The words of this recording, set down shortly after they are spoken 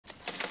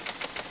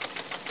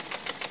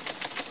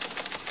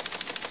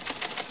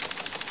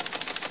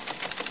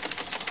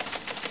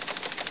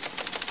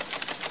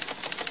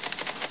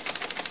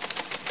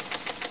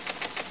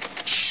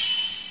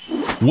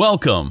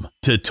Welcome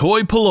to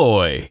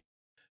toy-polloi.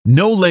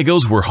 No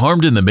Legos were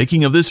harmed in the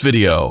making of this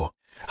video.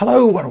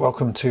 Hello and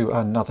welcome to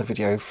another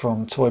video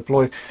from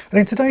toy-polloi, and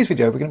in today's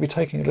video we're going to be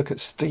taking a look at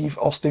Steve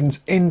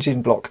Austin's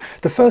engine block.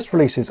 The first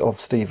releases of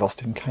Steve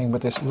Austin came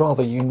with this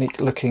rather unique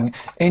looking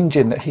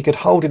engine that he could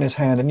hold in his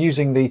hand, and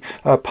using the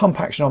pump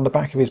action on the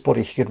back of his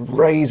body he could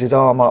raise his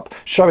arm up,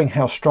 showing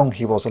how strong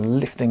he was and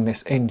lifting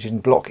this engine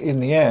block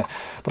in the air.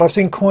 But I've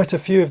seen quite a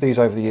few of these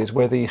over the years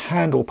where the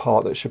handle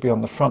part that should be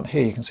on the front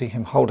here, you can see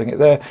him holding it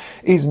there,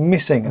 is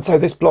missing, and so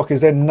this block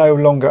is then no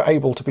longer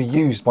able to be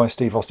used by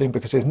Steve Austin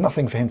because there's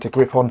nothing for him to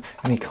grip on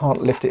and he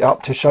can't lift it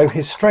up to show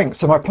his strength.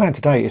 So my plan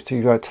today is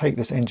to take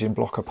this engine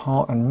block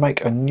apart and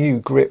make a new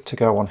grip to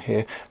go on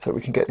here so that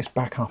we can get this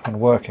back up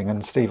and working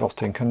and Steve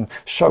Austin can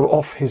show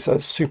off his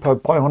super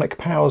bionic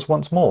powers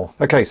once more.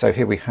 Okay, so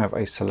here we have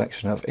a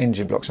selection of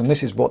engine blocks, and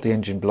this is what the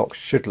engine block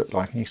should look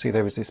like. And you see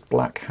there is this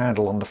black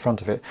handle on the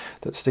front of it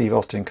that Steve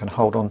Austin can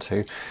hold on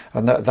to,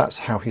 and that's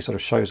how he sort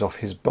of shows off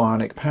his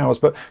bionic powers.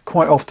 But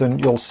quite often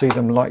you'll see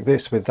them like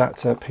this, with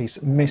that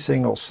piece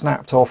missing or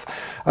snapped off,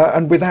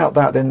 and without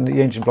that then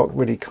the engine block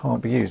really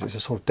can't be used. It's a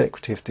sort of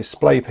decorative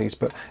display piece,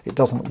 but it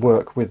doesn't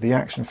work with the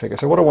action figure.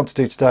 So what I want to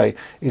do today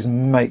is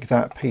make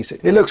that piece.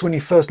 It looks, when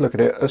you first look at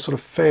it, sort of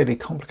fairly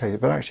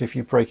complicated, but actually if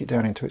you break it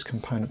down into its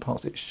component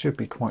parts it should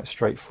be quite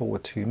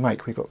straightforward to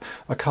make. We've got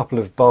a couple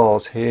of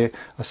bars here,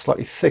 a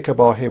slightly thicker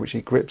bar here which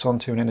he grips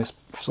onto, and then this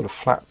sort of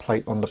flat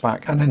plate on the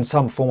back, and then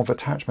some form of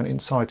attachment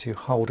inside to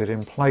hold it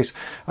in place.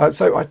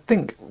 So I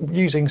think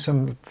using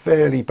some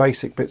fairly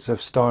basic bits of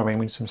styrene,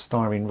 with some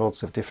styrene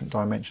rods of different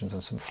dimensions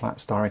and some flat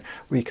styrene,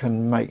 we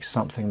can make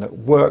something that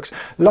works.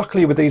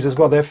 Luckily with these as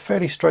well, they're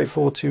fairly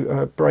straightforward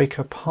to break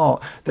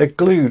apart. They're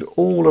glued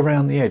all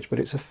around the edge, but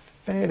it's a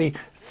fairly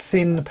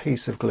thin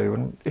piece of glue,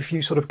 and if you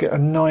sort of get a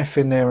knife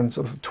in there and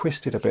sort of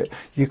twist it a bit,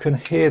 you can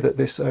hear that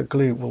this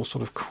glue will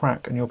sort of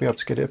crack and you'll be able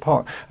to get it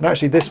apart. And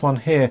actually this one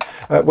here,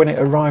 when it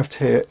arrived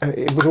here,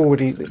 it was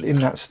already in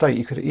that state.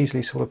 You could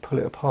easily sort of pull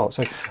it apart.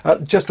 So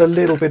just a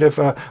little bit of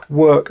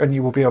work and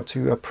you will be able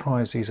to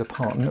prise these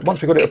apart. And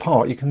once we've got it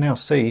apart, you can now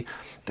see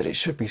that it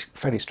should be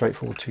fairly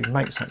straightforward to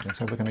make something,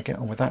 so we're going to get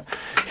on with that.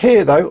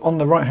 Here though, on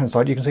the right hand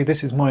side, you can see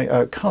this is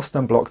my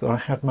custom block that I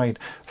had made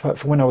for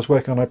when I was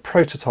working on a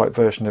prototype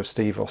version of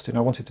Steve Austin.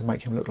 I wanted to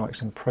make him look like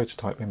some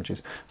prototype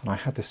images, and I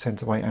had this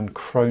sent away and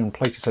chrome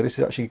plated, so this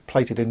is actually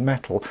plated in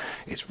metal.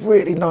 It's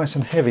really nice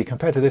and heavy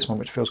compared to this one,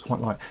 which feels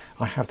quite light.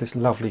 I have this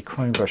lovely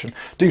chrome version.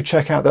 Do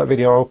check out that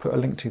video, I'll put a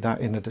link to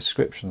that in the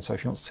description, so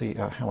if you want to see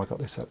how I got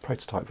this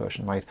prototype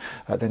version made,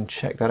 then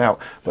check that out.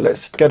 But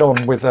let's get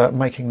on with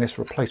making this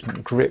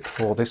replacement grip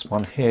for this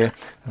one here,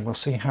 and we'll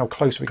see how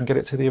close we can get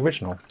it to the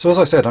original. So as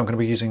I said, I'm going to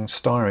be using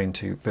styrene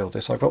to build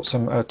this. I've got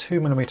some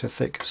 2mm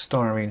thick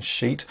styrene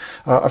sheet.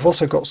 I've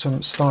also got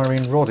some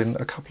styrene rod in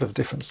a couple of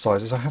different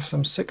sizes. I have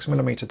some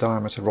 6mm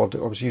diameter rod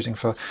that I was using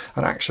for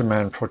an Action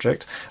Man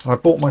project, and I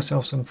bought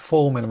myself some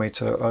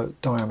 4mm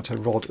diameter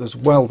rod as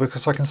well,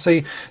 because I can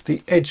see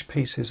the edge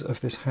pieces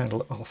of this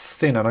handle are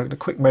thin, and a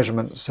quick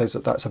measurement says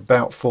that that's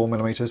about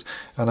 4mm,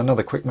 and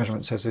another quick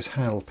measurement says this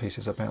handle piece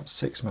is about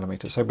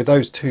 6mm. So with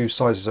those two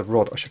sizes of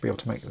rod I should be able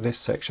to make this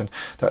section.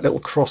 That little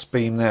cross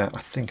beam there I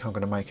think I'm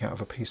going to make out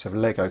of a piece of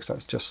Lego, because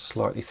that's just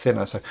slightly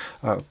thinner, so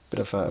a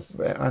bit of a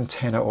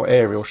antenna or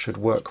aerial should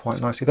work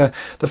quite nicely there.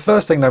 The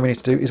first thing that we need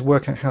to do is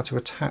work out how to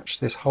attach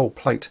this whole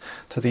plate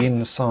to the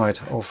inside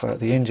of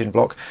the engine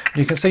block. And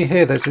you can see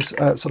here there's this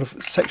sort of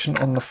section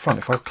on the front.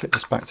 If I clip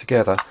this back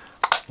together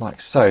like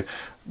so,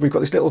 we've got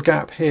this little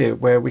gap here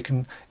where we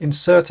can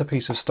insert a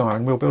piece of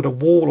styrene. We'll build a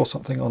wall or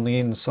something on the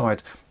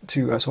inside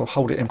to sort of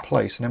hold it in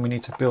place, and then we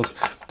need to build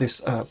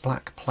this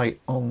black plate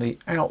on the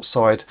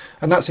outside,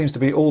 and that seems to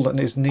be all that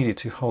is needed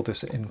to hold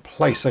this in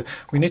place. So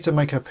we need to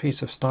make a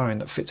piece of styrene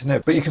that fits in there,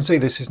 but you can see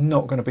this is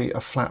not going to be a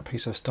flat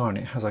piece of styrene.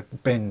 It has a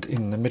bend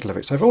in the middle of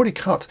it. So I've already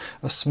cut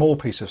a small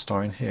piece of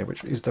styrene here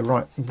which is the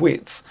right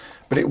width,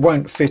 but it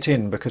won't fit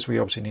in because we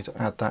obviously need to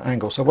add that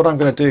angle. So what I'm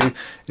going to do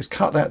is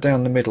cut that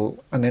down the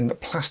middle and then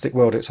plastic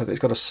weld it so that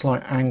it's got a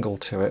slight angle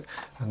to it,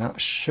 and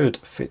that should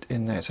fit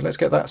in there. So let's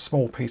get that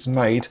small piece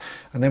made,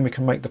 and then we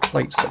can make the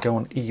plates that go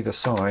on either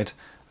side,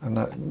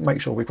 and make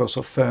sure we've got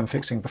sort of firm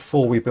fixing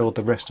before we build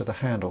the rest of the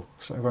handle.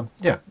 So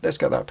yeah, let's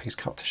get that piece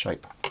cut to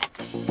shape.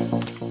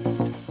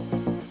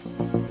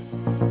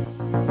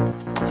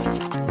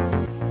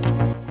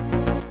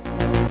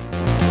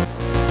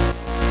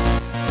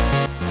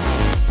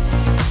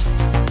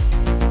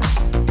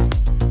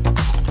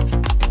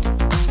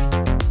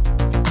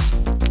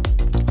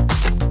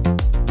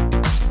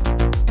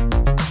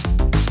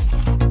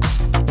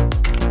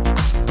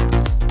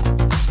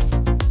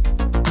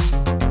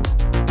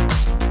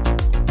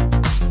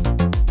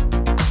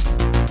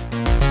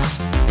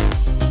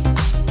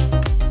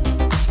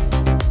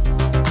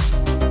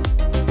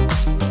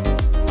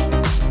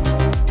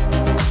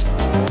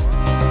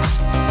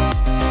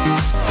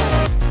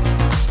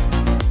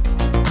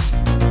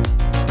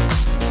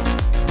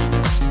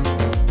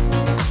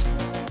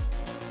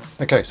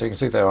 Okay, so you can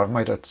see there I've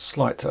made a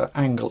slight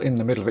angle in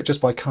the middle of it just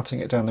by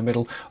cutting it down the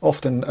middle.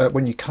 Often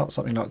when you cut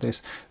something like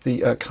this,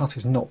 the cut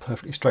is not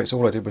perfectly straight, so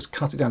all I did was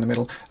cut it down the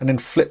middle and then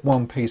flip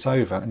one piece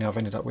over, and now I've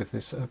ended up with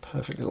this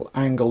perfect little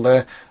angle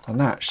there, and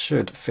that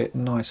should fit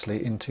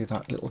nicely into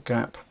that little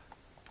gap.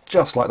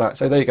 Just like that.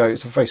 So there you go,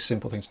 it's a very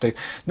simple thing to do.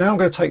 Now I'm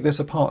going to take this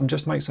apart and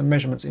just make some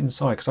measurements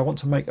inside, because I want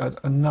to make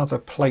another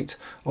plate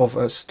of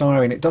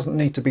styrene. It doesn't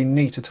need to be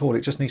neat at all,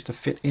 it just needs to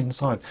fit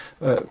inside,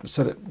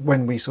 so that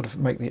when we sort of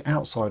make the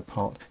outside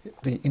part,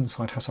 the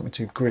inside has something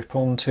to grip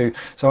onto.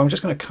 So I'm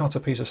just going to cut a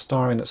piece of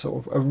styrene that's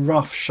sort of a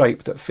rough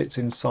shape that fits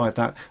inside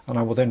that, and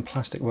I will then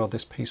plastic weld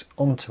this piece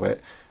onto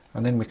it,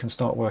 and then we can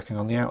start working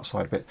on the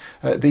outside bit.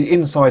 The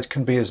inside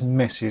can be as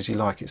messy as you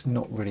like, it's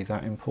not really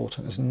that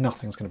important, there's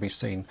nothing's going to be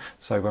seen.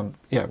 So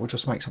yeah, we'll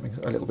just make something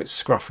a little bit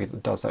scruffy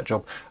that does that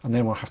job, and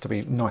then we'll have to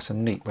be nice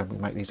and neat when we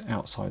make these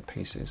outside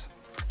pieces.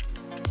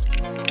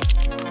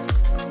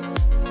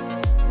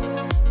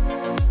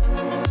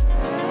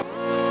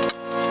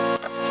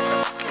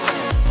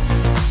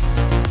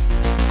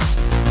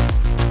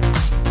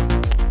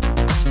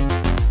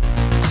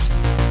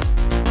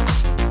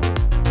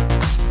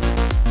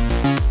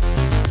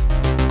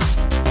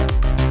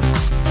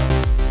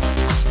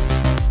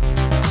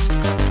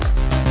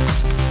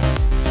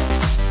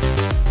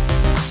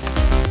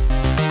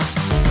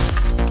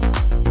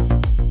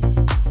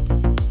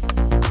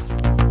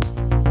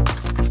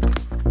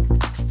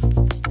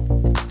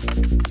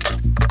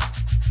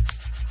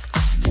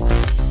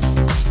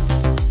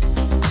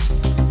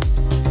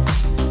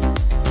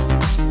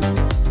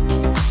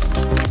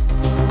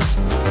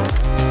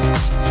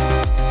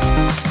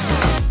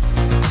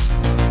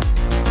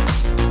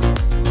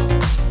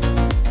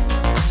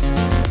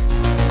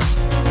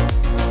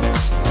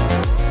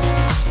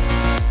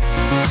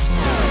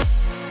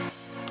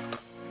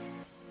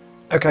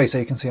 Okay, so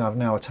you can see I've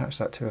now attached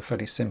that to a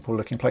fairly simple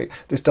looking plate.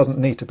 This doesn't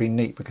need to be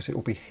neat because it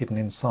will be hidden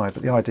inside,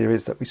 but the idea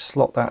is that we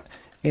slot that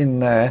in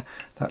there,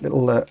 that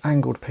little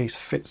angled piece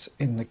fits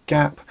in the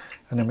gap,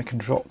 and then we can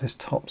drop this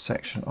top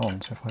section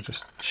on. So if I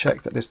just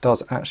check that this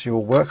does actually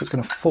all work, it's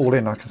going to fall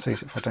in, I can see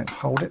if I don't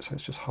hold it, so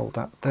let's just hold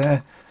that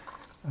there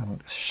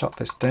and shut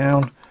this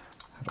down.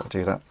 How do I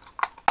do that?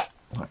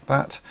 Like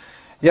that.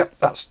 Yep,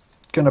 that's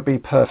going to be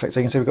perfect. So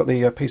you can see we've got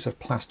the piece of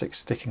plastic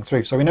sticking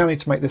through. So we now need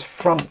to make this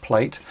front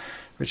plate,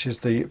 which is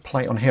the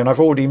plate on here, and I've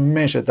already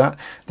measured that.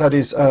 That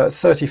is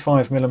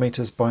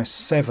 35mm by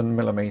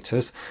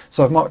 7mm.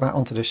 So I've marked that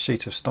onto this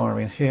sheet of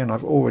styrene here, and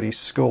I've already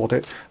scored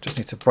it. Just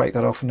need to break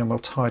that off, and then we'll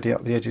tidy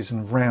up the edges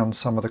and round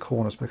some of the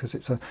corners, because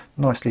it's a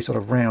nicely sort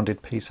of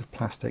rounded piece of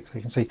plastic. So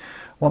you can see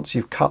once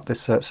you've cut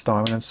this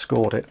styrene and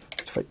scored it,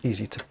 it's very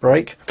easy to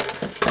break.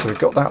 So we've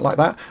got that like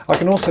that. I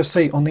can also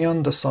see on the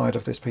underside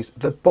of this piece,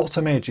 the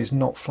bottom edge is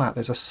not flat.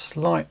 There's a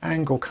slight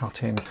angle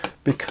cut in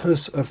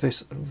because of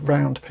this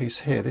round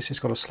piece here. This has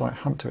got a slight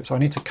hump to it. So I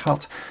need to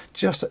cut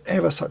just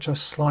ever such a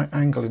slight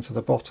angle into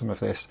the bottom of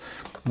this,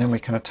 and then we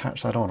can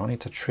attach that on. I need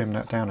to trim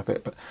that down a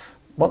bit, but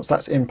once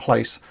that's in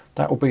place,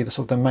 that will be the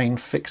sort of the main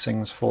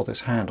fixings for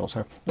this handle.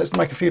 So let's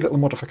make a few little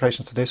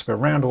modifications to this. We'll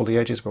round all the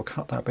edges, we'll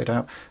cut that bit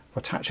out,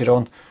 we'll attach it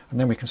on, and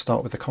then we can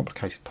start with the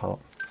complicated part.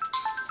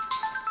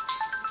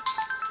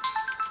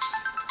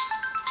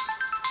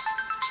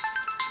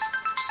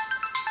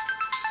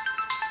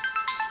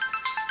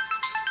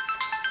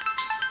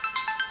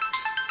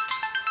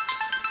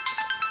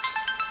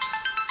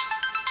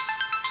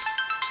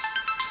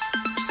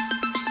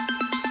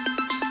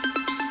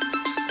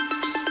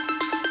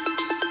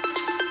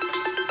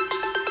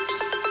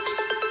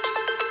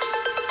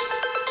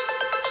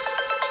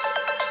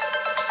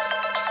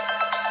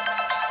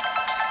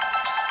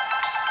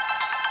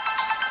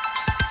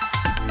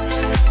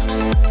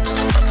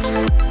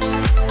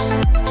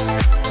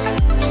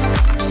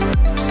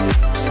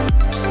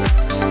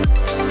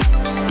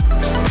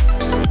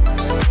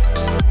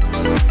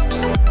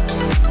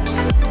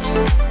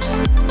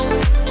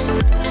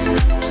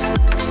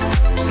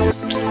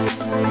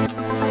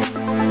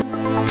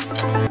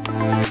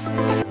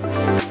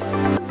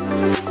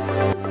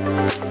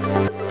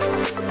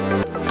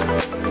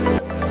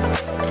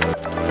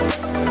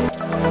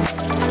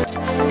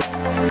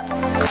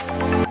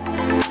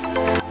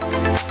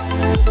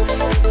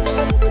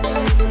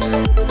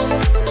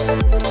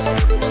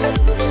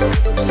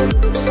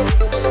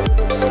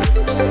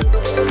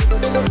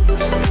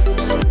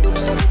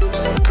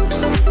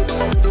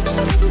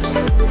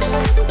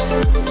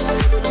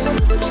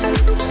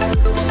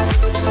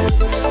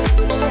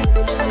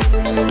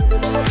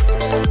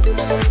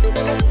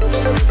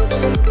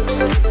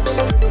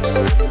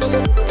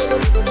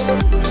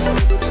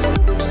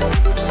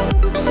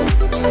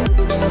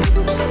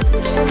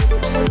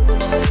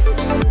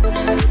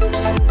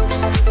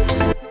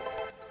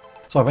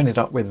 So I've ended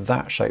up with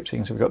that shape. So you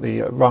can see we've got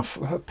the rough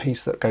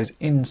piece that goes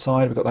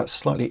inside, we've got that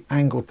slightly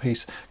angled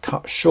piece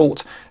cut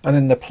short, and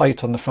then the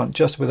plate on the front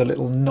just with a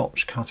little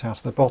notch cut out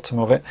of the bottom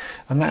of it,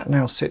 and that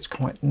now sits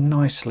quite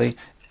nicely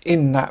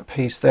in that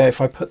piece there.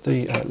 If I put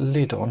the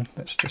lid on,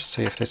 let's just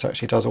see if this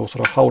actually does all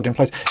sort of hold in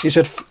place. It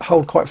should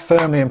hold quite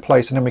firmly in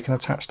place, and then we can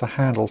attach the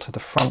handle to the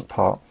front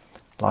part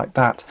like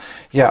that.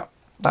 Yeah,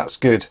 that's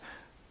good.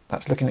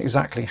 That's looking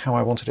exactly how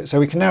I wanted it. So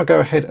we can now go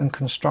ahead and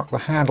construct the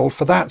handle.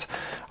 For that,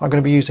 I'm going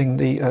to be using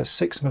the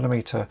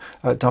 6mm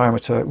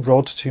diameter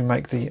rod to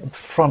make the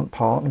front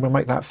part, and we'll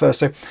make that first.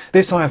 So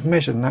this I have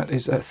measured, and that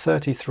is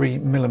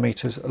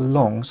 33mm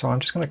long. So I'm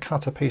just going to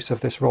cut a piece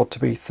of this rod to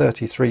be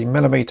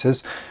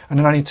 33mm, and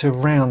then I need to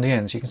round the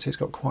ends. You can see it's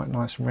got quite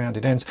nice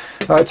rounded ends.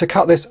 To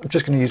cut this, I'm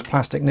just going to use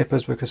plastic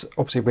nippers, because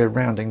obviously we're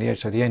rounding the edge,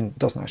 so the end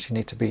doesn't actually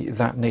need to be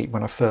that neat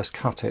when I first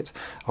cut it.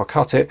 I'll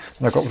cut it,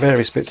 and I've got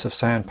various bits of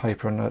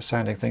sandpaper and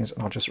sanding things,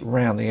 and I'll just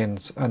round the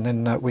ends, and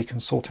then we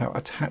can sort out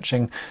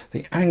attaching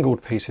the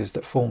angled pieces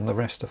that form the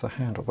rest of the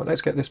handle. But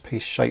let's get this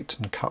piece shaped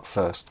and cut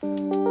first.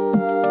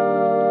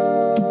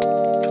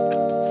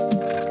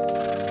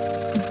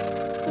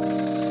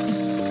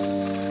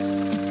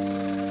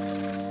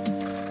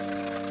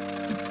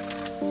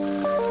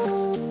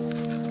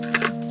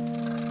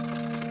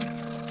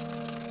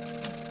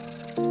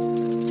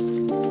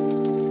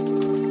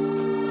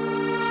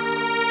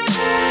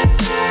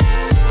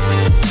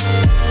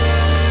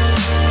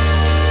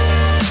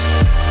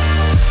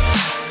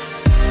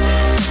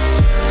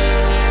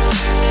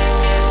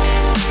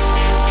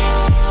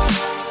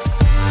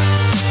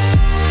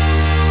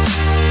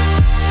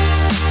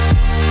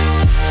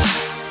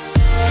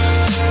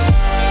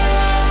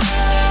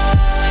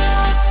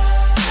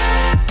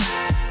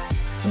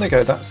 There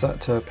you go, that's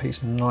that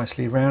piece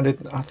nicely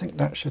rounded. I think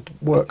that should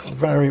work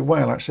very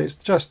well actually. It's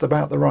just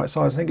about the right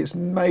size. I think it's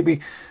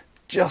maybe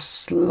just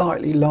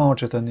slightly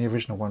larger than the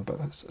original one, but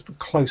that's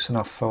close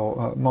enough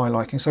for my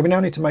liking. So we now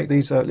need to make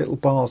these little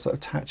bars that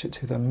attach it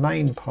to the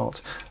main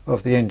part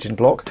of the engine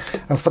block,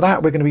 and for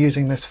that we're going to be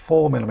using this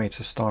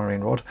 4mm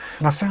styrene rod.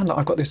 And I found that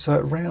I've got this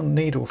round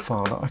needle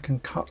file that I can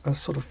cut a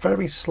sort of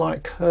very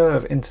slight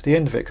curve into the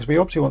end of it, because we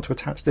obviously want to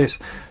attach this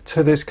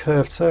to this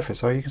curved surface.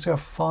 So you can see I've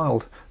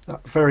filed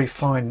that very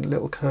fine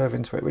little curve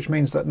into it, which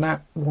means that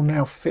that will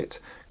now fit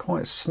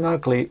quite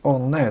snugly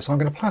on there. So I'm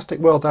going to plastic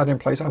weld that in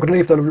place. I'm going to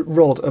leave the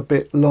rod a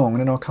bit long,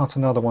 and then I'll cut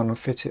another one and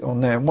fit it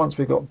on there. And once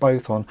we've got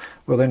both on,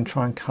 we'll then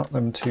try and cut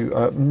them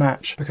to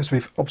match, because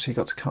we've obviously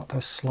got to cut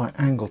a slight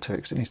angle to it,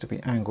 because it needs to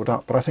be angled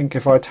up. But I think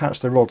if I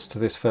attach the rods to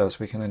this first,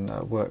 we can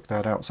then work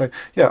that out. So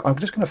yeah, I'm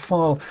just going to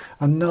file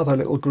another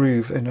little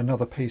groove in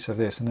another piece of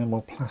this, and then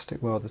we'll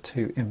plastic weld the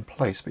two in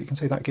place. But you can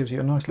see that gives you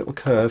a nice little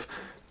curve,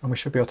 and we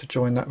should be able to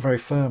join that very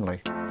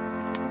firmly.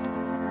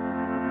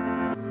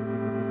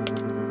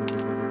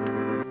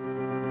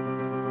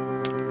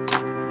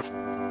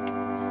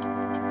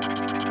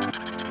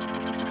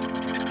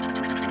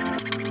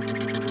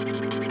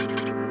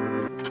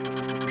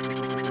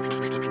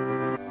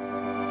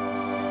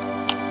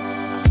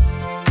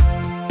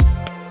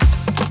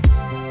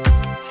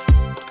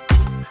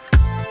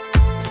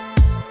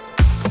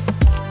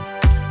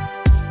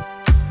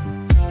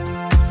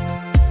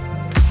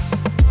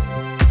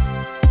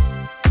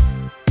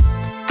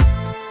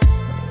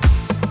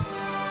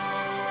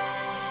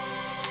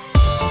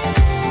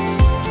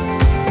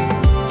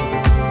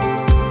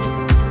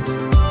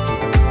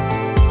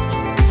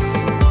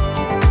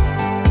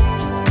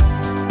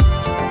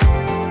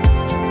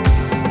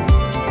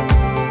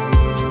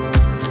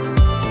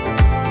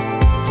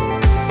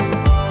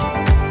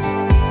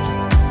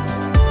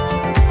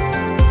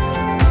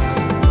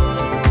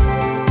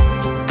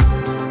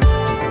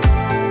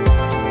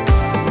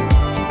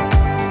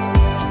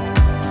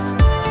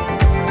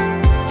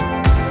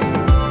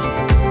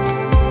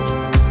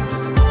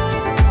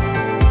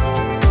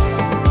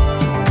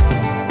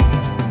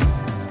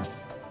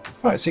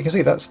 Right, so you can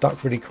see that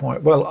stuck really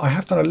quite well. I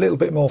have done a little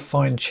bit more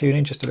fine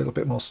tuning, just a little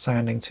bit more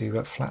sanding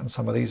to flatten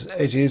some of these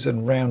edges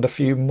and round a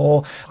few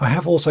more. I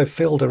have also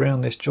filled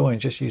around this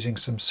joint just using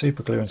some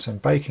super glue and some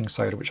baking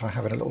soda, which I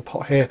have in a little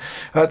pot here.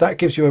 That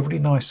gives you a really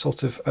nice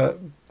sort of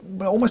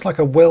almost like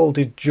a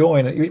welded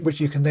join, which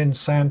you can then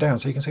sand down,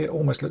 so you can see it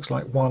almost looks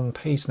like one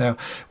piece now.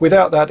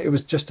 Without that, it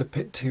was just a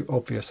bit too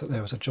obvious that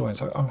there was a join,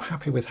 so I'm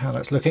happy with how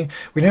that's looking.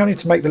 We now need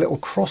to make the little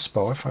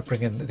crossbar. If I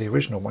bring in the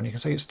original one, you can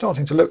see it's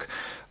starting to look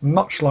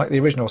much like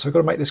the original, so we've got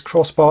to make this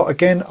crossbar.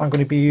 Again, I'm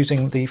going to be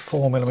using the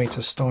 4mm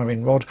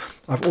styrene rod.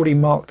 I've already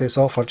marked this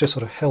off. I've just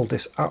sort of held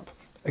this up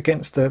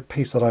against the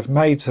piece that I've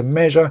made to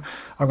measure.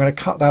 I'm going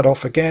to cut that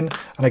off again,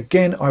 and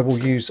again I will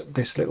use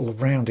this little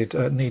rounded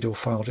needle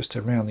file just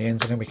to round the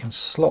ends, and then we can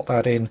slot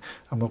that in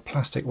and we'll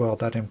plastic weld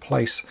that in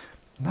place.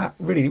 And that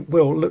really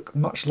will look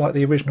much like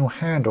the original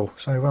handle.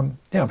 So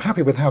yeah, I'm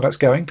happy with how that's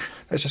going.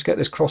 Let's just get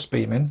this cross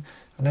beam in,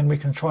 and then we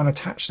can try and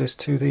attach this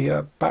to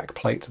the back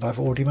plate that I've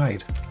already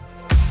made.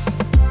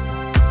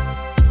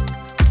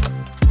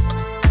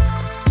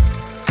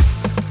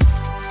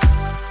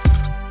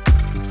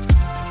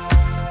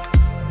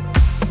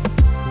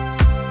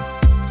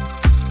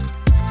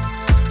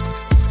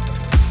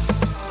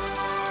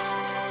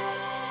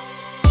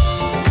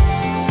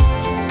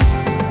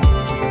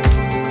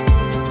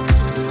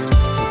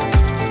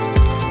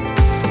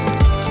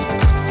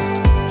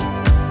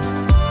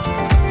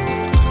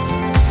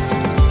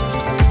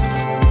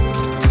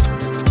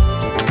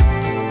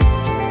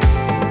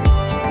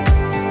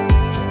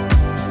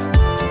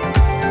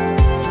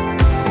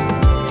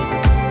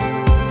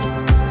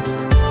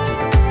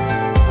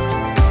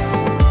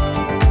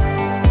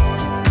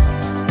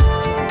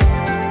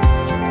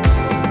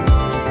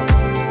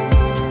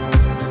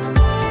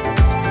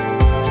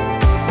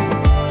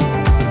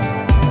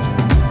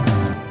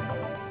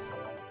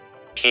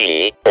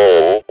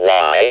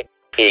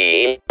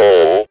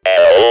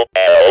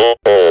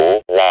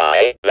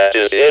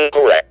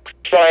 incorrect.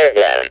 Try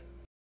again.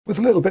 With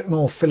a little bit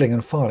more filling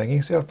and filing, you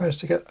can see I've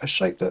managed to get a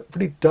shape that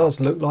really does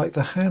look like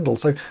the handle.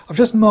 So I've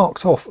just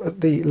marked off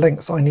the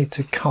lengths I need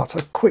to cut.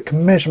 A quick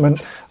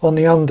measurement on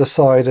the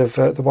underside of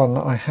the one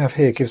that I have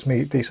here gives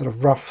me the sort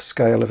of rough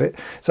scale of it.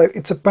 So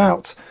it's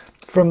about,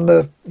 from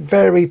the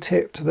very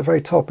tip to the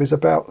very top, is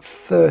about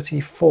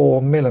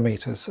 34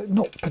 millimeters.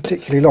 Not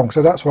particularly long,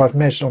 so that's what I've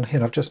measured on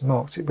here. I've just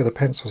marked it with a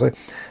pencil, so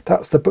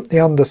that's the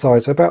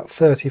underside, so about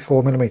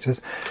 34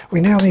 millimeters.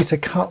 We now need to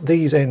cut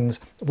these ends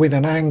with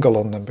an angle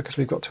on them because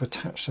we've got to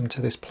attach them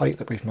to this plate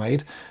that we've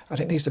made, and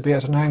it needs to be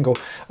at an angle.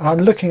 And I'm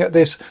looking at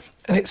this,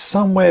 and it's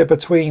somewhere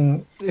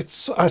between,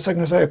 it's, I was going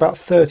to say, about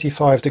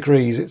 35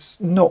 degrees. It's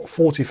not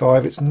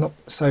 45, it's not,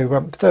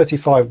 so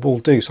 35 will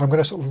do. So I'm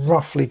going to sort of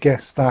roughly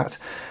guess that.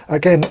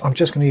 Again, I'm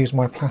just going to use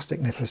my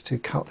plastic nippers to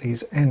cut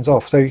these ends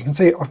off. So you can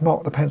see I've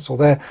marked the pencil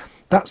there.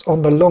 That's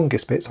on the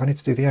longest bit, so I need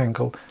to do the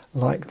angle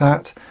like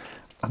that.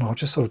 And I'll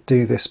just sort of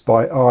do this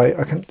by eye.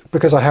 I can,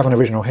 because I have an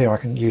original here, I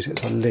can use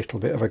it as a little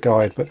bit of a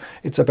guide, but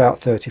it's about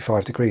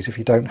 35 degrees if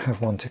you don't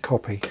have one to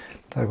copy.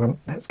 So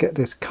let's get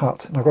this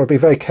cut. And I've got to be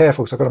very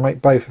careful because I've got to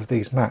make both of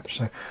these match.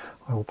 So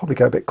I will probably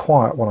go a bit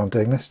quiet while I'm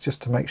doing this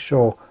just to make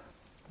sure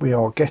we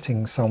are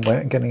getting somewhere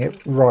and getting it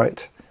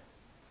right.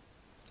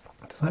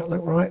 Does that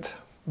look right?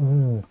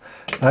 No,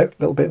 a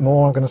little bit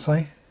more I'm going to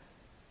say.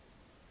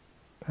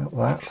 About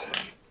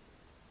that.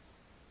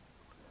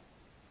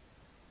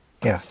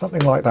 Yeah,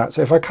 something like that.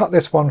 So if I cut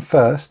this one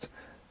first,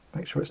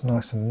 make sure it's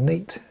nice and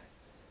neat.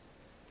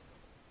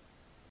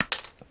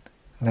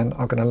 And then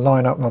I'm going to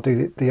line up and I'll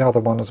do the other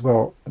one as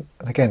well.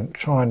 And again,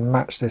 try and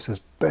match this as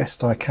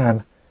best I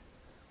can.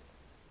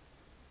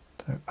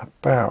 So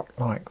about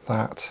like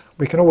that.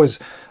 We can always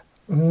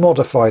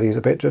modify these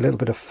a bit, do a little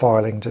bit of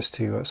filing just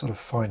to sort of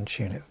fine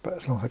tune it. But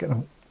as long as I get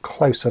them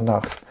close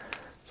enough.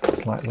 So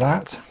it's like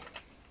that.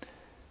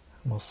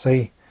 And we'll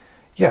see.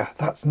 Yeah,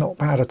 that's not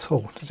bad at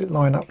all. Does it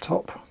line up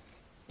top?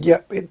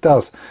 Yep, it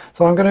does.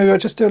 So I'm going to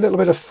just do a little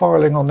bit of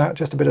filing on that,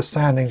 just a bit of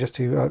sanding just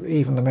to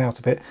even them out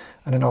a bit,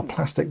 and then I'll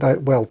plastic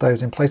weld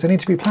those in place. They need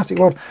to be plastic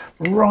weld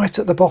right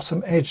at the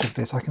bottom edge of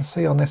this. I can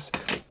see on this,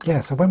 yeah,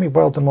 so when we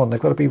weld them on,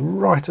 they've got to be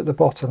right at the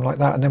bottom like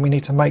that, and then we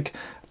need to make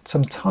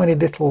some tiny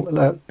little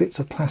bits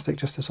of plastic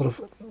just to sort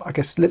of, I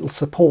guess, little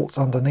supports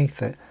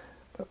underneath it.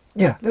 But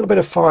yeah, a little bit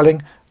of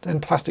filing,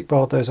 then plastic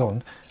weld those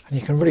on, and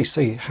you can really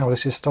see how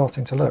this is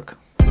starting to look.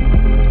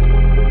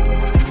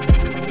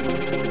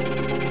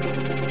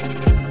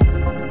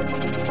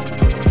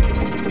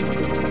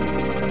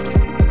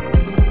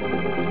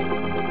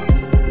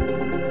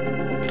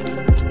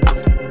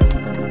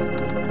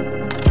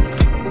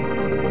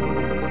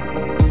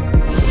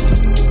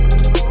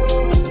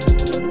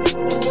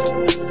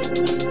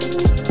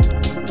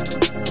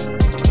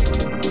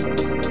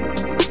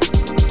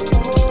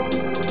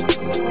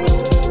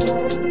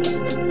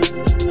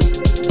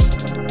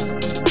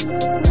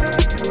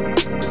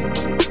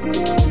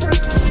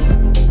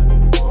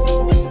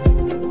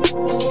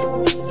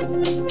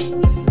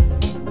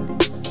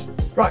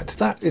 Right,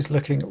 that is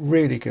looking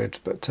really good,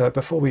 but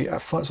before we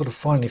sort of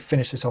finally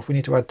finish this off, we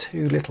need to add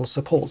two little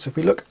supports. If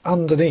we look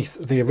underneath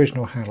the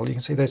original handle, you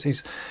can see there's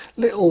these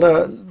little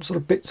sort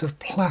of bits of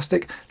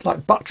plastic,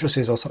 like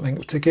buttresses or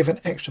something, to give an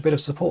extra bit of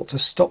support to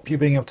stop you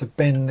being able to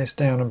bend this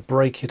down and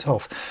break it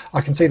off.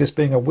 I can see this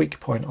being a weak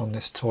point on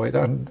this toy,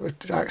 and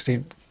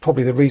actually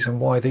probably the reason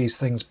why these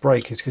things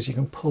break is because you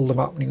can pull them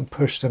up and you can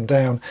push them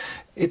down.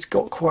 It's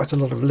got quite a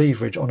lot of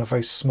leverage on a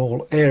very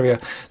small area,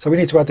 so we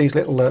need to add these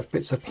little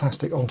bits of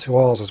plastic onto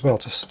ours as well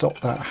to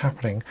stop that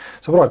happening.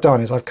 So what I've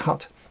done is I've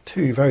cut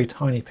two very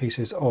tiny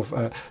pieces of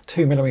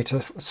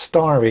 2mm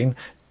styrene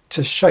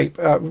to shape.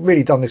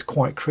 Really done this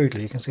quite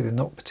crudely. You can see they're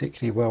not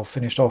particularly well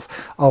finished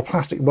off. I'll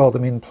plastic weld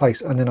them in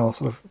place, and then I'll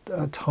sort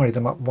of tie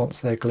them up once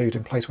they're glued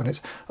in place, when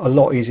it's a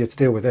lot easier to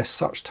deal with. They're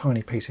such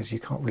tiny pieces you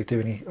can't really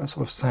do any sort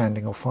of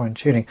sanding or fine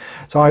tuning.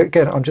 So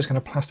again, I'm just going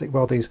to plastic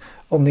weld these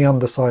on the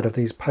underside of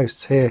these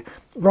posts here,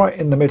 right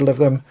in the middle of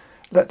them.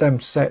 Let them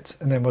set,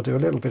 and then we'll do a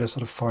little bit of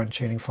sort of fine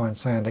tuning, fine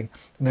sanding,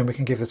 and then we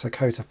can give this a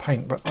coat of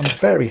paint. But I'm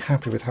very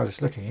happy with how this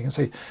is looking. You can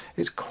see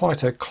it's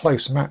quite a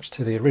close match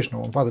to the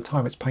original, and by the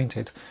time it's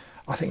painted,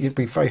 I think it'd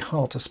be very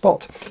hard to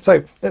spot.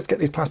 So let's get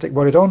these plastic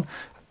welded on,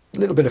 a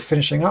little bit of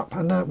finishing up,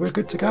 and we're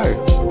good to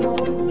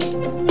go.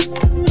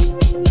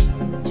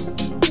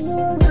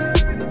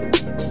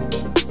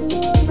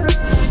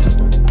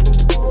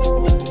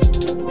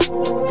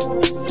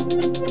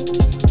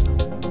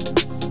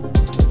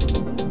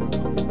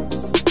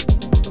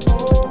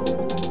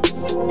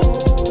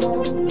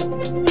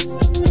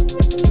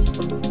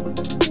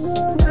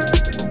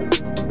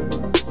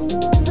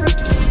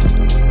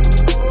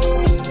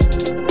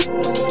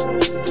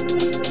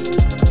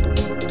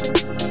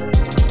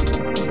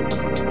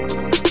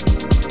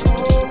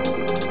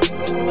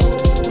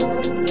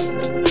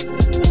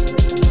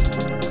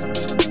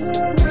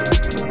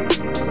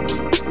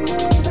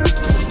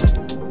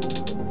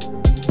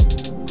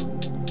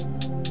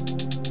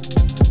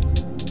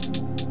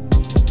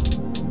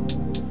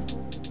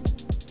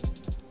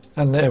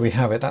 And there we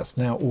have it, that's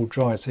now all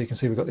dried. So you can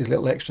see we've got these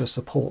little extra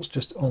supports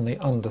just on the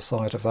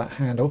underside of that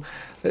handle.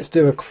 Let's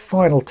do a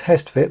final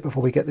test fit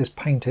before we get this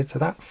painted. So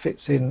that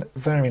fits in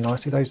very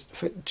nicely. Those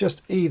fit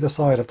just either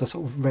side of the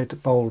sort of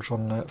red bulge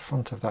on the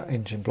front of that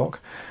engine block.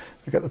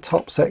 We've got the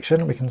top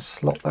section, we can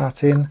slot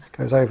that in,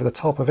 goes over the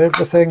top of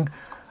everything,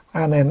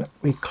 and then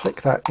we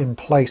click that in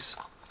place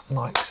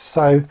like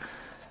so.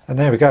 And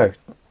there we go.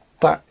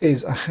 That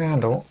is a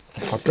handle.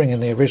 If I bring in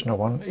the original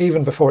one,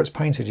 even before it's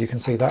painted, you can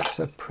see that's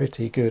a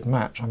pretty good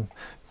match. I'm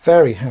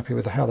very happy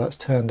with how that's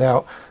turned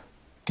out.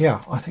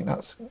 Yeah, I think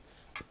that's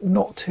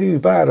not too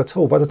bad at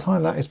all. By the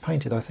time that is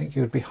painted, I think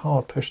you would be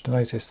hard pushed to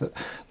notice that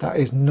that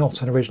is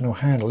not an original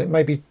handle. It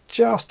may be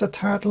just a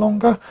tad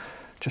longer.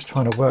 Just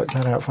trying to work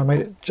that out. If I made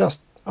it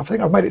just, I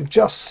think I've made it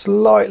just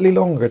slightly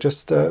longer,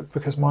 just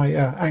because my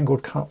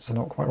angled cuts are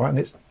not quite right, and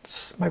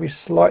it's maybe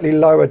slightly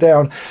lower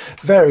down,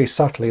 very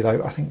subtly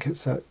though. I think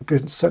it's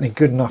good, certainly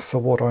good enough for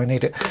what I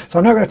need it. So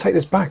I'm now going to take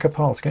this back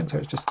apart again, so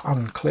it's just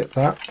unclip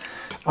that.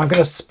 I'm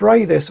going to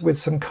spray this with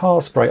some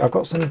car spray. I've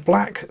got some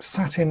black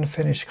satin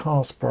finish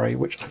car spray,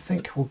 which I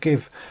think will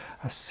give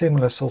a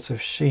similar sort of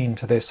sheen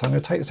to this. So I'm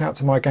going to take this out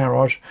to my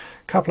garage,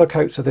 a couple of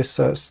coats of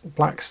this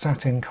black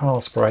satin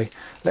car spray,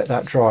 let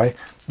that dry, and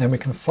then we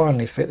can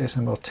finally fit this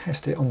and we'll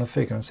test it on the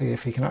figure and see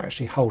if he can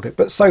actually hold it.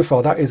 But so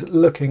far that is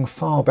looking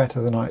far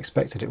better than I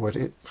expected it would.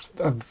 It's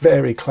a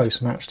very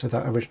close match to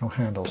that original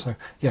handle, so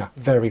yeah,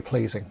 very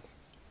pleasing.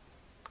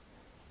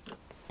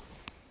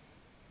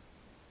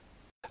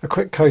 A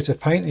quick coat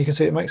of paint, and you can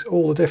see it makes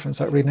all the difference.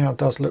 That really now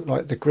does look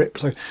like the grip.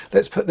 So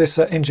let's put this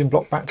engine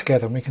block back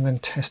together and we can then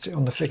test it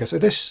on the figure. So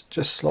this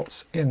just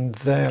slots in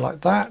there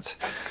like that.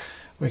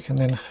 We can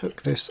then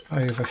hook this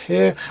over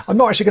here. I'm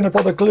not actually going to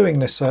bother gluing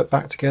this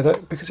back together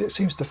because it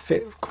seems to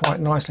fit quite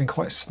nicely and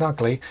quite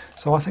snugly.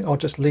 So I think I'll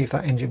just leave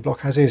that engine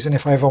block as is. And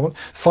if I ever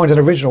find an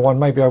original one,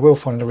 maybe I will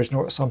find an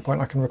original at some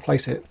point, I can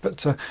replace it. But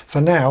for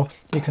now,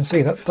 you can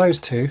see that those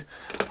two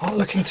aren't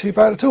looking too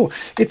bad at all.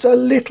 It's a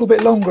little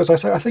bit longer, as I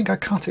say. I think I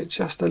cut it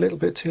just a little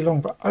bit too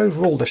long, but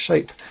overall the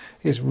shape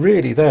is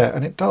really there,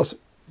 and it does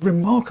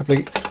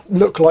remarkably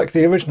look like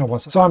the original one.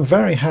 So I'm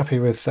very happy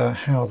with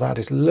how that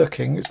is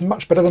looking. It's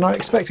much better than I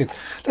expected.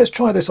 Let's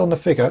try this on the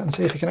figure and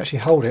see if he can actually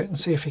hold it and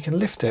see if he can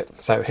lift it.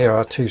 So here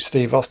are two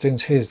Steve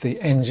Austins. Here's the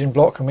engine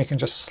block, and we can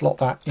just slot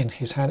that in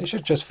his hand. It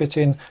should just fit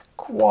in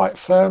quite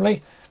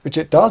firmly, which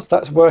it does.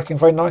 That's working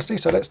very nicely.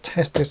 So let's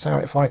test this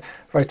out. If I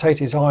rotate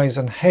his eyes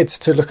and heads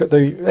to look at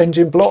the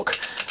engine block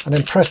and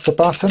then press the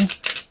button,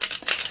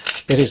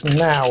 it is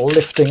now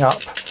lifting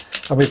up.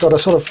 And we've got a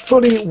sort of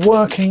fully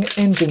working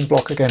engine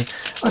block again.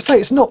 I say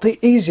it's not the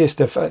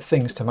easiest of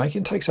things to make.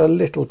 It takes a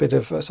little bit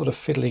of sort of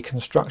fiddly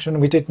construction.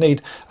 We did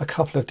need a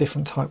couple of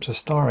different types of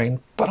styrene,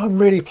 but I'm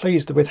really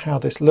pleased with how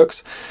this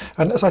looks.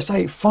 And as I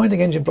say,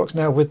 finding engine blocks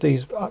now with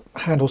these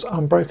handles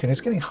unbroken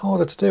is getting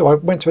harder to do. I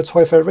went to a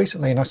toy fair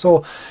recently and I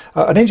saw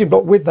an engine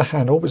block with the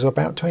handle was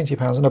about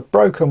 £20, and a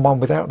broken one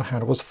without the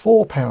handle was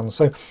 £4.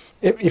 So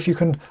if you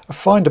can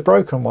find a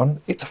broken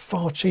one, it's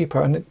far cheaper,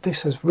 and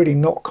this has really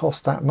not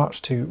cost that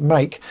much to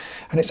make,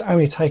 and it's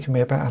only taken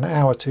me about an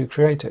hour to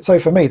create it. So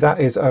for me, that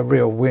is a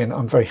real win.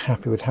 I'm very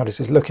happy with how this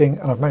is looking,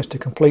 and I've managed to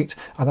complete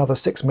another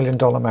 $6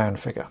 million man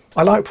figure.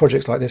 I like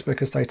projects like this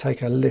because they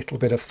take a little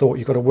bit of thought.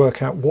 You've got to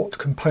work out what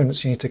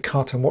components you need to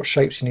cut and what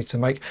shapes you need to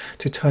make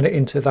to turn it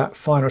into that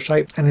final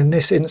shape. And in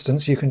this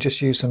instance, you can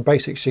just use some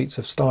basic sheets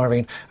of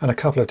styrene and a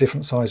couple of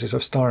different sizes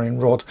of styrene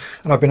rod,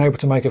 and I've been able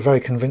to make a very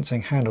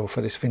convincing handle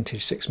for this vintage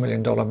 $6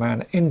 million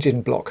man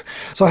engine block.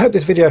 So I hope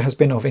this video has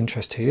been of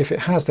interest to you. If it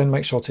has, then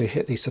make sure to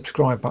hit the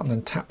subscribe button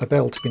and tap the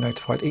bell to be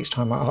notified each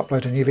time I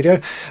upload a new video.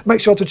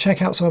 Make sure to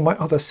check out some of my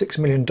other $6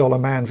 million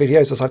man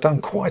videos, as I've done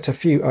quite a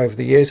few over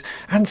the years,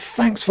 and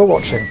thanks for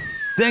watching.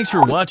 Thanks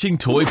for watching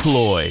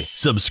toy-polloi.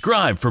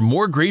 Subscribe for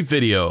more great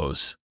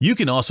videos. You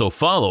can also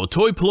follow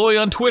toy-polloi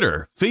on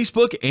Twitter,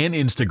 Facebook, and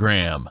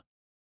Instagram.